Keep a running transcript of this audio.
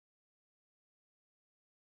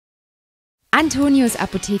Antonius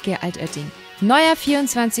Apotheke Altötting. Neuer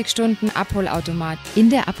 24-Stunden-Abholautomat in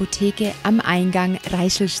der Apotheke am Eingang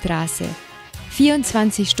Reichelstraße.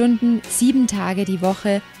 24 Stunden, 7 Tage die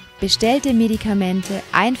Woche, bestellte Medikamente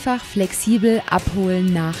einfach flexibel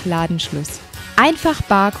abholen nach Ladenschluss. Einfach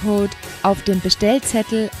Barcode auf dem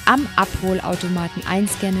Bestellzettel am Abholautomaten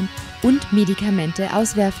einscannen und Medikamente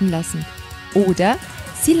auswerfen lassen. Oder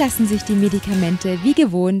Sie lassen sich die Medikamente wie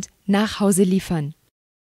gewohnt nach Hause liefern.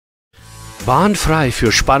 Bahnfrei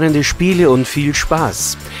für spannende Spiele und viel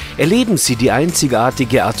Spaß. Erleben Sie die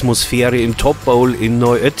einzigartige Atmosphäre im Top Bowl in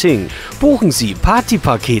Neuötting. Buchen Sie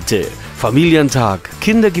Partypakete, Familientag,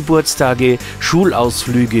 Kindergeburtstage,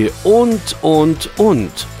 Schulausflüge und.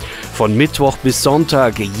 Von Mittwoch bis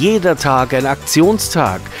Sonntag jeder Tag ein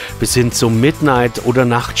Aktionstag, bis hin zum Midnight- oder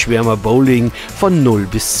Nachtschwärmer Bowling von 0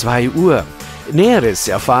 bis 2 Uhr. Näheres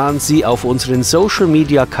erfahren Sie auf unseren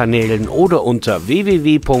Social-Media-Kanälen oder unter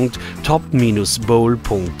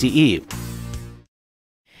www.top-bowl.de.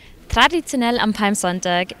 Traditionell am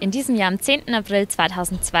Palmsonntag, in diesem Jahr am 10. April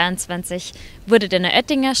 2022, wurde der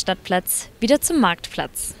Neuöttinger Stadtplatz wieder zum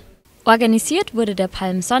Marktplatz. Organisiert wurde der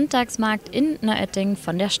Palmsonntagsmarkt in Neuötting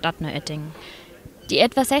von der Stadt Neuötting. Die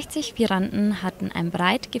etwa 60 Viranten hatten ein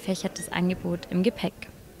breit gefächertes Angebot im Gepäck.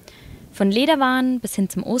 Von Lederwaren bis hin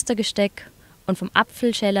zum Ostergesteck und vom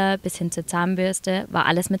Apfelscheller bis hin zur Zahnbürste war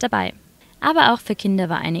alles mit dabei. Aber auch für Kinder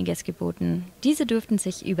war einiges geboten. Diese durften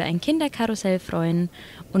sich über ein Kinderkarussell freuen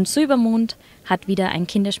und Silbermond hat wieder ein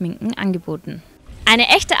Kinderschminken angeboten. Eine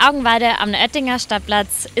echte Augenweide am Neuöttinger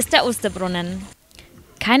Stadtplatz ist der Osterbrunnen.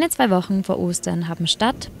 Keine 2 Wochen vor Ostern haben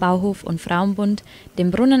Stadt, Bauhof und Frauenbund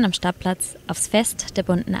den Brunnen am Stadtplatz aufs Fest der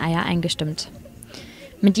bunten Eier eingestimmt.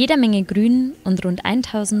 Mit jeder Menge Grün und rund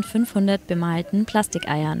 1500 bemalten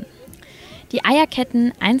Plastikeiern. Die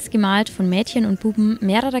Eierketten, einst gemalt von Mädchen und Buben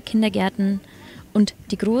mehrerer Kindergärten, und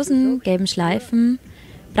die großen gelben Schleifen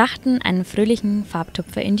brachten einen fröhlichen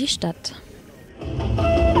Farbtupfer in die Stadt.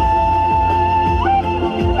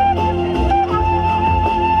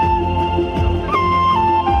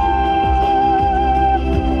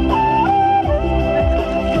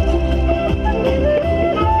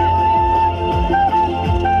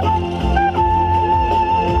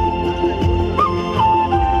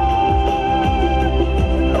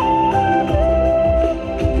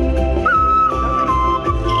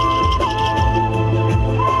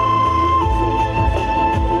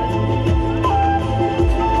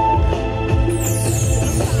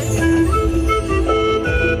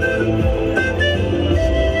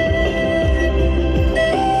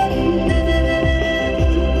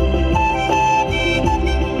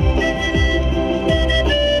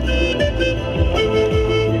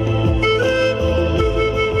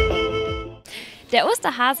 Der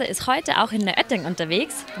Osterhase ist heute auch in Neuötting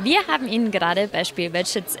unterwegs. Wir haben ihn gerade bei Spielwelt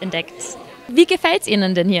Schütz entdeckt. Wie gefällt es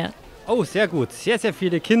Ihnen denn hier? Oh, sehr gut. Sehr, sehr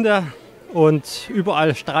viele Kinder und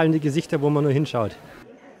überall strahlende Gesichter, wo man nur hinschaut.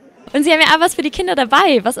 Und Sie haben ja auch was für die Kinder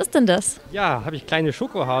dabei. Was ist denn das? Ja, habe ich kleine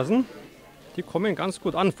Schokohasen. Die kommen ganz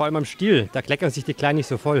gut an, vor allem am Stiel. Da kleckern sich die Kleinen nicht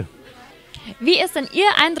so voll. Wie ist denn Ihr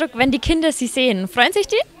Eindruck, wenn die Kinder Sie sehen? Freuen sich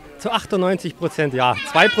die? Zu 98% ja.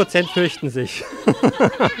 2% fürchten sich.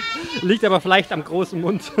 Liegt aber vielleicht am großen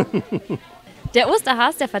Mund. Der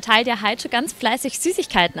Osterhase, der verteilt ja heute schon ganz fleißig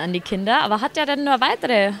Süßigkeiten an die Kinder. Aber hat ja dann noch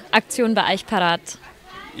weitere Aktionen bei euch parat?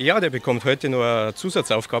 Ja, der bekommt heute noch eine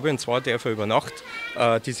Zusatzaufgabe, und zwar darf er über Nacht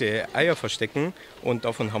diese Eier verstecken, und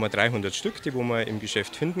davon haben wir 300 Stück, die wo man im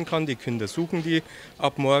Geschäft finden kann. Die Kinder suchen die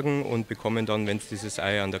ab morgen und bekommen dann, wenn sie dieses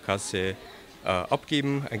Ei an der Kasse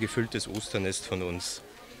abgeben, ein gefülltes Osternest von uns.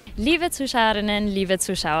 Liebe Zuschauerinnen, liebe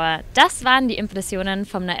Zuschauer, das waren die Impressionen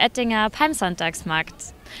vom Neuöttinger Palmsonntagsmarkt.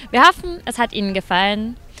 Wir hoffen, es hat Ihnen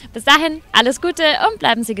gefallen. Bis dahin, alles Gute und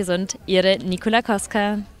bleiben Sie gesund. Ihre Nicola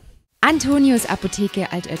Koska. Antonius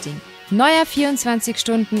Apotheke Altötting. Neuer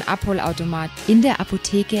 24-Stunden-Abholautomat in der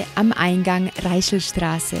Apotheke am Eingang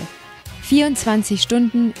Reichelstraße. 24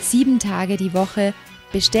 Stunden, 7 Tage die Woche,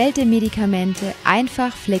 bestellte Medikamente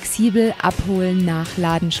einfach flexibel abholen nach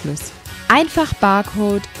Ladenschluss. Einfach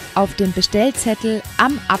Barcode auf dem Bestellzettel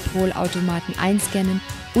am Abholautomaten einscannen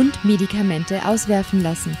und Medikamente auswerfen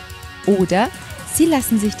lassen. Oder Sie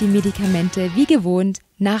lassen sich die Medikamente wie gewohnt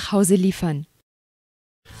nach Hause liefern.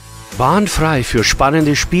 Bahnfrei für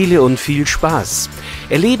spannende Spiele und viel Spaß.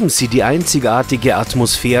 Erleben Sie die einzigartige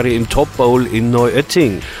Atmosphäre im Top Bowl in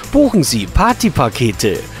Neuötting. Buchen Sie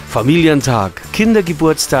Partypakete, Familientag,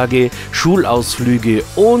 Kindergeburtstage, Schulausflüge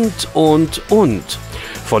und.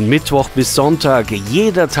 Von Mittwoch bis Sonntag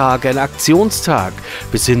jeder Tag ein Aktionstag,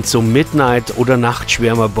 bis hin zum Midnight- oder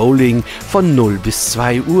Nachtschwärmer Bowling von 0 bis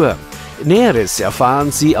 2 Uhr. Näheres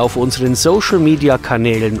erfahren Sie auf unseren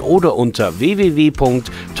Social-Media-Kanälen oder unter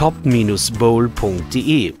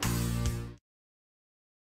www.top-bowl.de.